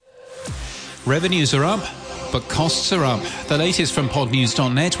Revenues are up, but costs are up. The latest from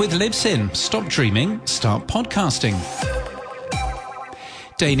podnews.net with Libsyn. Stop dreaming, start podcasting.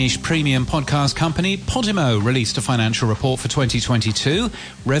 Danish premium podcast company Podimo released a financial report for 2022.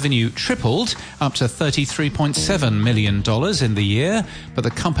 Revenue tripled, up to $33.7 million in the year, but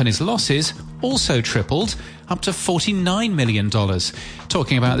the company's losses also tripled, up to $49 million.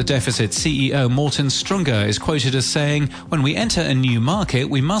 Talking about the deficit, CEO Morten Strunger is quoted as saying, "When we enter a new market,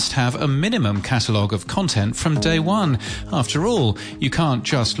 we must have a minimum catalogue of content from day one. After all, you can't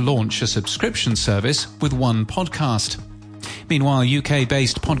just launch a subscription service with one podcast." Meanwhile,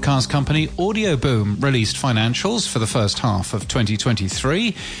 UK-based podcast company Audioboom released financials for the first half of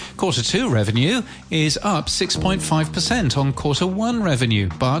 2023. Quarter 2 revenue is up 6.5% on Quarter 1 revenue,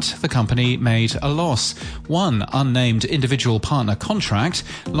 but the company made a loss. One unnamed individual partner contract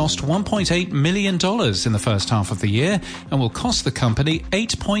lost $1.8 million in the first half of the year and will cost the company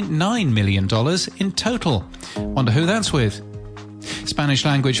 $8.9 million in total. Wonder who that's with?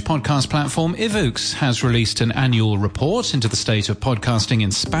 Spanish-language podcast platform Evoox has released an annual report into the state of podcasting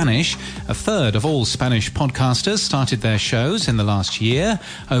in Spanish. A third of all Spanish podcasters started their shows in the last year.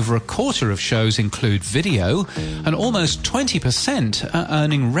 Over a quarter of shows include video, and almost 20% are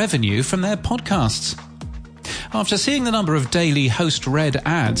earning revenue from their podcasts. After seeing the number of daily host-read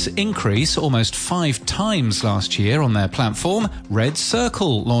ads increase almost 5 times last year on their platform, Red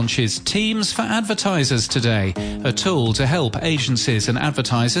Circle launches Teams for Advertisers today, a tool to help agencies and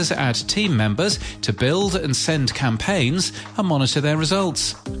advertisers add team members to build and send campaigns and monitor their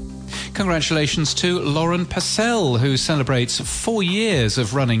results. Congratulations to Lauren Purcell, who celebrates 4 years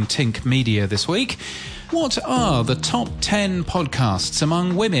of running Tink Media this week. What are the top 10 podcasts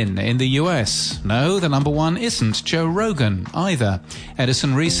among women in the US? No, the number one isn't Joe Rogan either.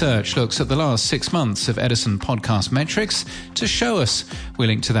 Edison Research looks at the last 6 months of Edison podcast metrics to show us. We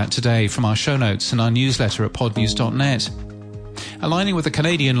link to that today from our show notes and our newsletter at podnews.net. Aligning with the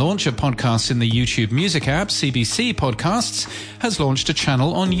Canadian launch of podcasts in the YouTube Music app, CBC Podcasts has launched a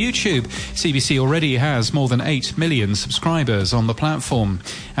channel on YouTube. CBC already has more than 8 million subscribers on the platform.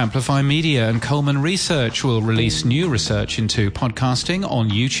 Amplify Media and Coleman Research will release new research into podcasting on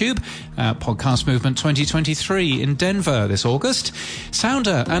YouTube at Podcast Movement 2023 in Denver this August.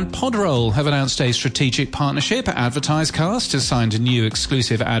 Sounder and Podroll have announced a strategic partnership. AdvertiseCast has signed a new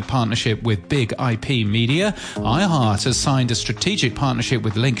exclusive ad partnership with Big IP Media. iHeart has signed a strategic partnership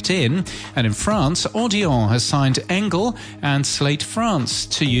with LinkedIn, and in France, Audion has signed Engel and Slate France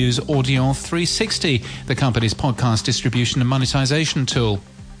to use Audion 360, the company's podcast distribution and monetization tool.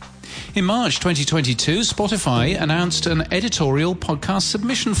 In March 2022, Spotify announced an editorial podcast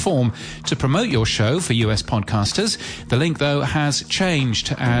submission form to promote your show for US podcasters. The link, though, has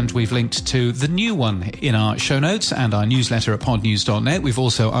changed, and we've linked to the new one in our show notes and our newsletter at podnews.net. We've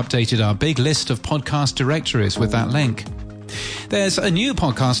also updated our big list of podcast directories with that link. There's a new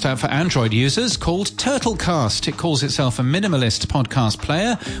podcast app for Android users called Turtlecast. It calls itself a minimalist podcast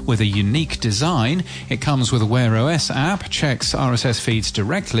player with a unique design. It comes with a Wear OS app, checks RSS feeds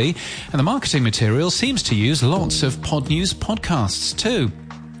directly, and the marketing material seems to use lots of Podnews podcasts too.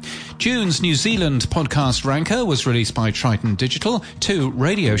 June's New Zealand podcast ranker was released by Triton Digital. 2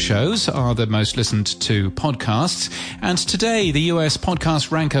 radio shows are the most listened to podcasts. And today, the US podcast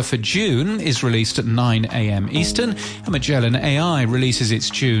ranker for June is released at 9 a.m. Eastern. And Magellan AI releases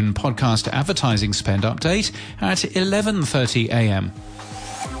its June podcast advertising spend update at 11:30 a.m.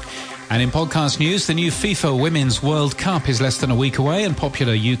 And in podcast news, the new FIFA Women's World Cup is less than a week away, and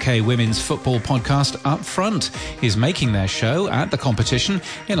popular UK women's football podcast Up Front is making their show at the competition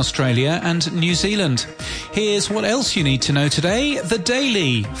in Australia and New Zealand. Here's what else you need to know today. The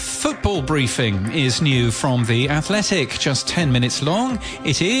Daily Football Briefing is new from The Athletic, just 10 minutes long.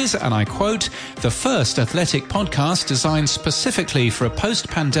 It is, and I quote, the first athletic podcast designed specifically for a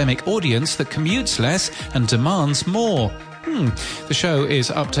post-pandemic audience that commutes less and demands more. The show is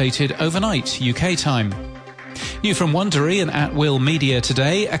updated overnight, UK time. New from Wondery and At Will Media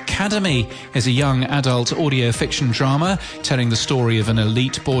today, Academy is a young adult audio fiction drama telling the story of an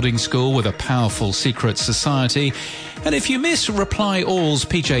elite boarding school with a powerful secret society. And if you miss Reply All's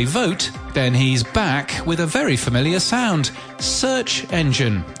PJ Vote, then he's back with a very familiar sound. Search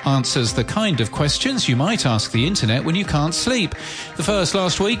Engine answers the kind of questions you might ask the internet when you can't sleep. The first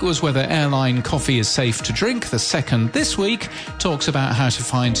last week was whether airline coffee is safe to drink. The second this week talks about how to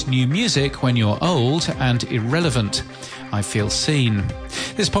find new music when you're old and irrelevant. I feel seen.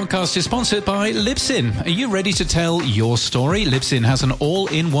 This podcast is sponsored by Libsyn. Are you ready to tell your story? Libsyn has an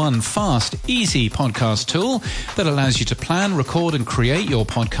all-in-one, fast, easy podcast tool that allows you to plan, record and create your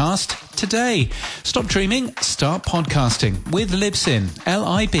podcast today. Stop dreaming, start podcasting with Libsyn,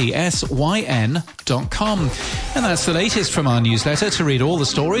 Libsyn.com. And that's the latest from our newsletter. To read all the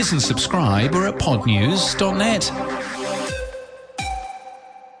stories and subscribe, we're at podnews.net.